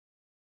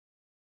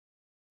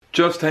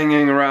Just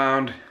hanging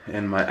around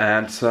in my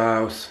aunt's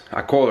house.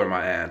 I call her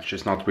my aunt.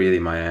 She's not really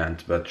my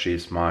aunt, but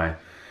she's my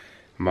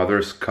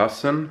mother's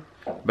cousin.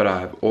 But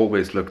I've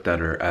always looked at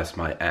her as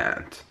my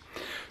aunt.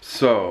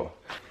 So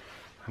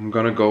I'm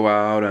gonna go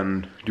out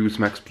and do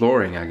some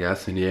exploring, I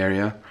guess, in the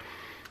area.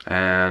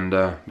 And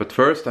but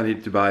first I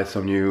need to buy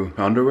some new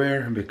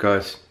underwear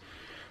because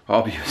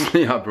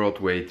obviously I brought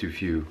way too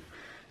few.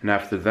 And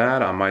after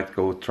that I might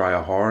go try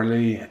a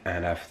Harley,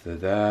 and after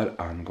that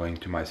I'm going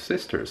to my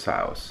sister's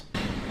house.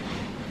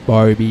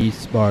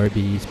 Barbies,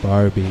 Barbies,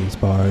 Barbies,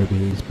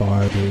 Barbies,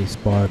 Barbies,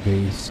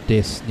 Barbies,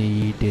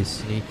 Disney,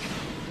 Disney,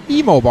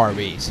 emo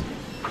Barbies.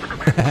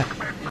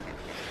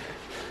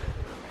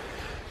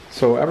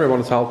 So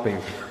everyone's helping.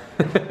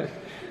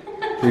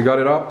 You got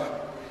it up?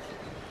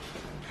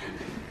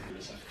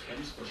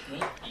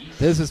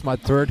 This is my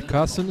third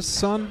cousin's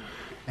son,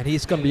 and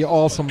he's gonna be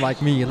awesome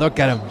like me. Look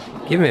at him.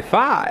 Give me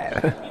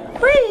 5.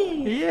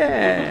 Whee!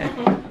 Yeah!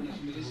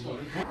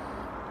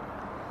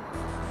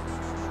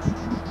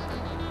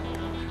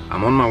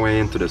 I'm on my way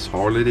into this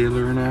Harley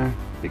dealer now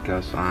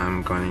because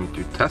I'm going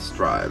to test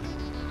drive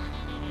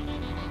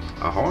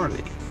a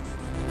Harley.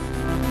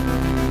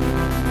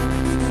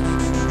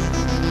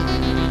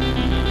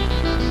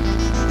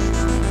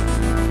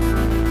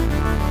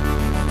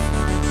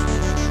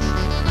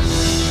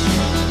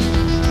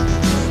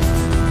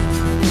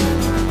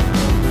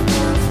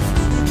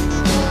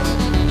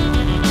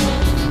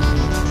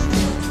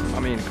 I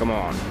mean, come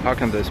on, how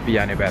can this be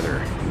any better?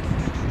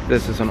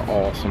 This is an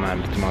awesome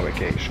end to my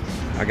vacation.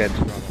 I get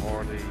to run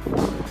Harley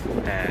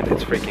and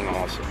it's freaking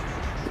awesome.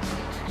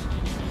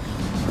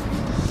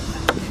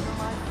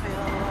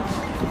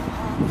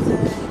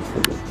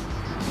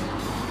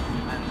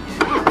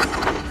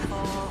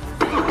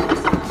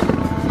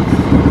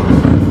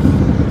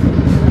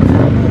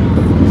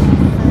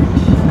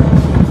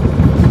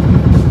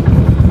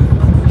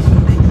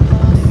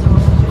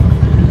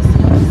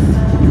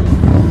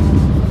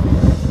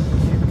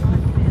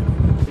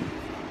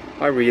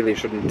 I really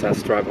shouldn't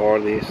test drive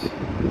Harleys.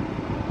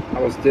 I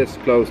was this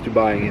close to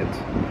buying it.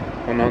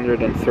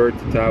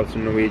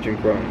 130,000 Norwegian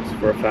crowns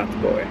for a fat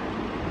boy.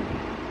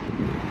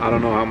 I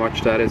don't know how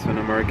much that is in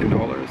American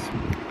dollars,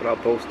 but I'll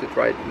post it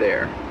right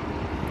there.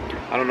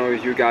 I don't know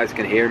if you guys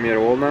can hear me at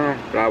all now,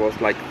 but I was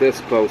like this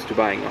close to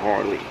buying a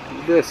Harley.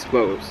 This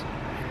close.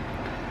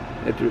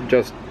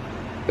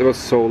 It was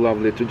so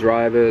lovely to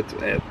drive it.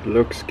 It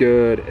looks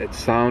good, it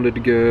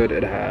sounded good,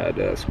 it had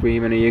a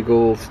Screaming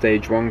Eagle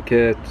Stage 1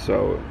 kit,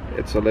 so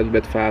it's a little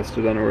bit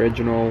faster than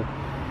original.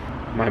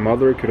 My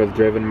mother could have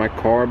driven my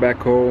car back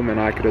home and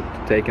I could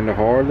have taken the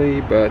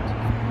Harley, but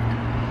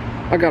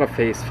I gotta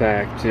face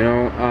facts, you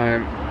know. I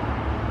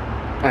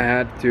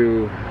had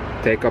to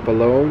take up a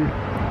loan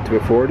to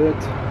afford it,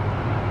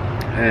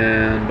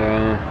 and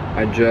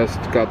I just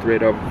got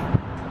rid of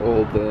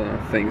all the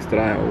things that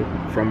I owe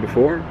from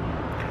before.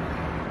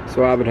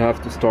 So I would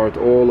have to start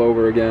all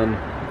over again,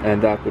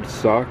 and that would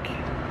suck.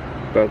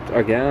 But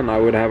again, I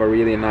would have a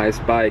really nice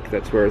bike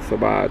that's worth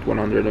about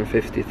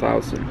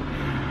 150,000.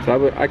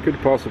 So I could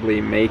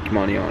possibly make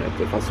money on it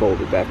if I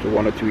sold it after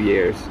 1 or 2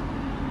 years.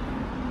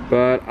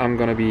 But I'm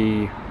gonna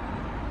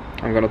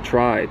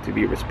try to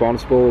be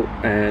responsible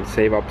and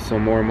save up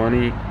some more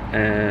money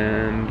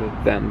and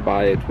then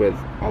buy it with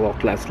a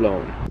lot less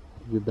loan.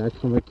 You back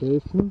from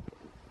vacation?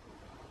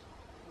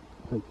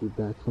 Are you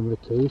back from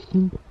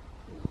vacation?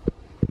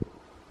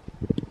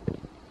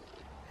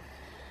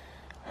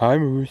 Hi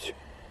Moose.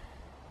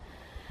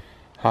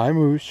 Hi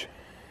Moose.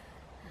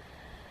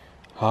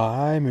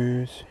 Hi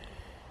Moose.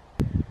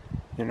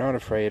 You're not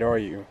afraid, are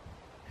you?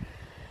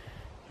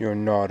 You're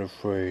not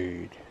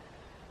afraid.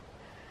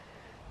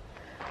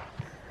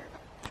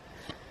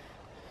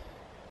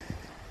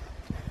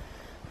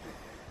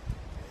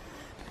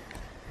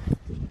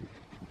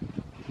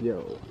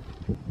 Yo.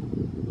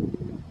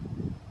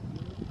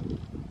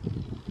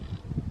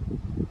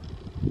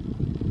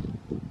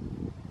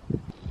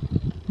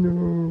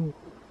 No.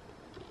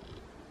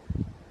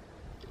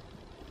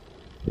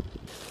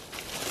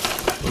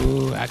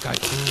 Ooh, I got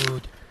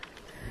food.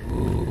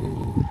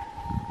 Ooh,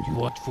 you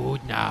want food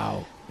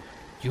now?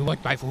 You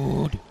want my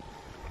food?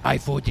 My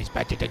food is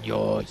better than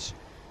yours.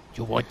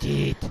 You want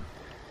it?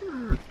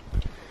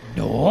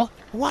 No?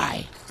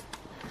 Why?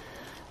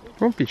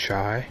 Don't be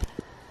shy.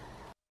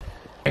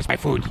 Here's my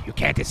food. You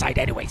can't decide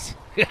anyways.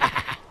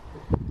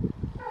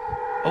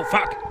 Oh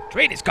fuck!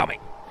 Train is coming!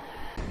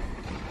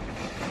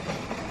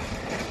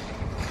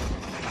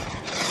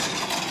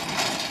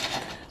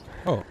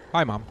 Oh,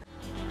 hi Mom.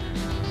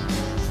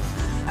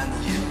 And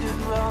you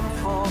could run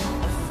for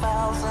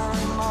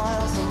 1,000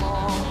 miles or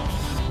more.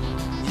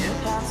 You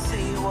can't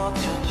see what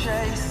you're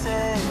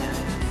chasing,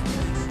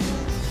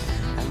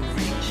 and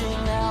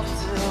reaching out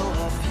to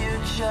a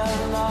future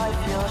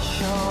life you're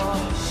sure.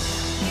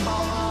 Keep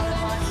on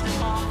running, might slip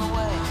on the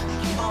way.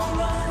 Keep on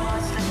running,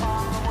 might slip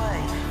on the way.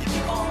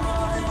 Keep on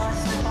running, might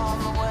slip on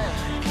the way.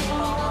 Keep on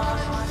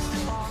running, might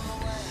slip on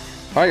the way.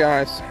 Hi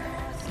guys.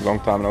 Long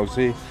time no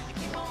see.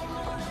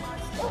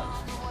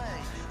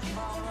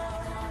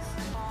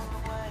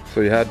 So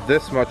you had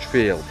this much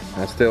field,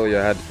 and still you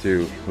had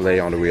to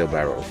lay on the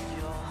wheelbarrow.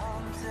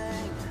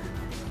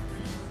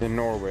 In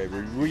Norway, we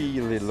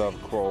really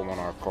love chrome on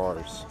our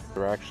cars.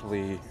 We're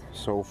actually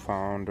so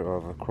fond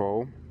of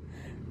chrome.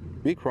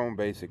 We chrome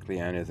basically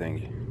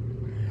anything.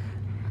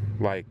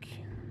 Like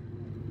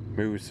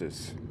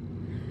mooses.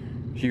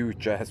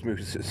 Huge ass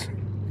mooses.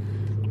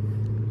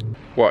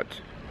 What?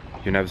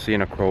 You never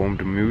seen a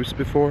chromed moose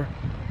before?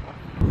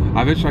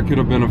 I wish I could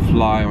have been a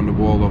fly on the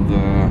wall of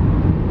the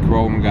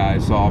chrome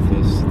guy's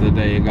office the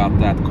day it got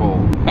that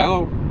cold.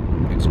 Hello,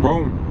 it's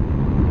Chrome.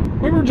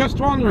 We were just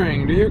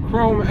wondering, do you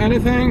chrome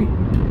anything?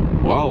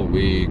 Well,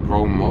 we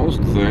chrome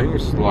most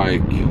things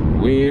like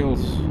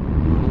wheels,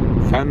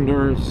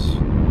 fenders,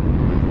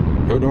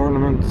 hood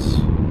ornaments,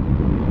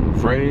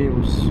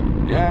 frames.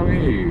 Yeah,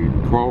 we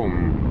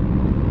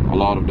chrome a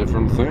lot of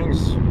different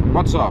things.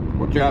 What's up?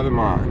 What do you have in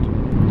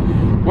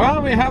mind?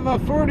 Well, we have a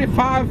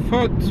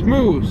 45-foot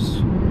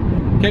moose.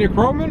 Can you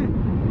chrome it?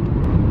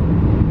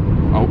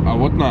 Oh,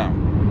 what now?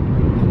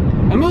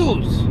 A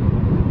moose!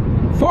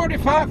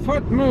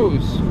 45-foot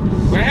moose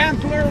with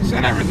antlers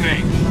and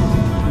everything.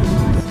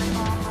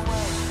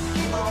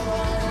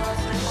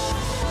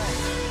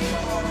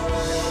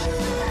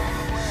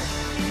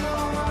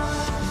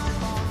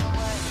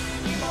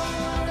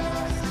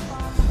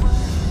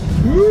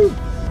 Woo!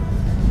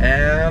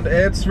 And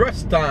it's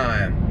rust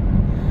time.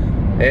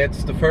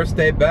 It's the first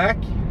day back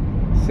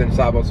since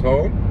I was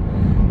home,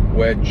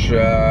 which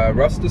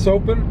Rust is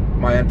open,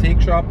 my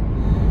antique shop.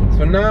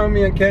 So now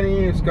me and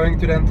Kenny is going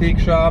to the antique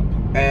shop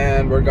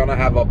and we're gonna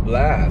have a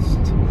blast.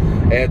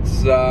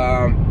 It's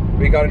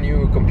we got a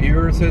new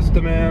computer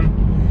system in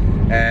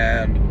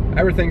and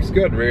everything's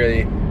good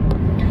really.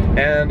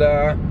 And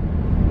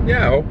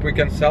yeah, I hope we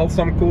can sell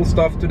some cool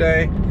stuff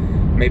today,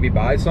 maybe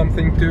buy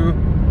something too.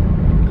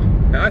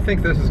 And I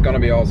think this is gonna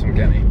be awesome,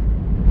 Kenny.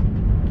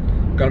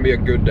 Gonna be a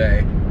good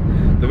day.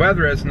 The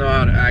weather is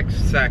not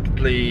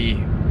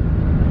exactly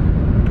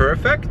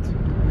perfect,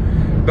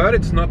 but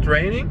it's not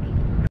raining.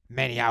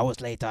 Many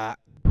hours later.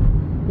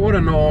 What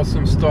an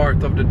awesome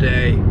start of the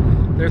day.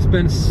 There's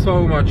been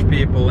so much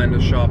people in the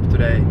shop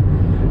today,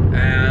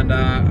 and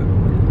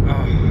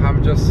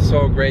I'm just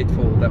so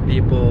grateful that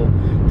people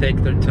take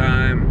their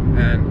time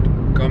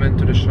and come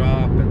into the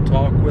shop and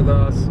talk with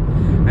us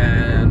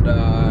and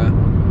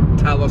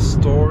tell us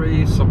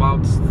stories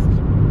about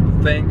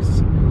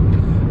things.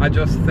 I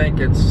just think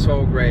it's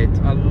so great.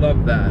 I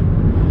love that.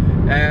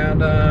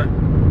 And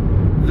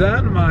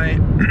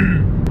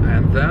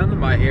then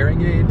my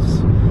hearing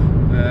aids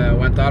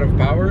went out of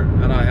power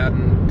and I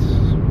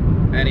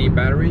hadn't any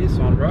batteries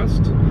on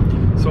Rust.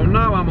 So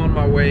now I'm on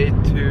my way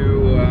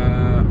to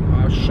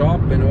a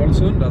shop in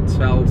Ålesund that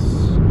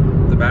sells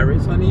the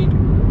batteries I need.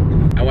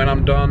 And when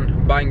I'm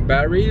done buying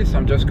batteries,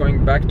 I'm just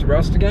going back to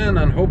Rust again,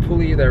 and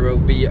hopefully there will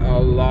be a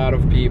lot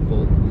of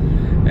people.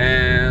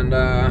 And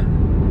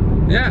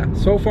yeah,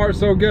 so far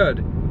so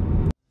good.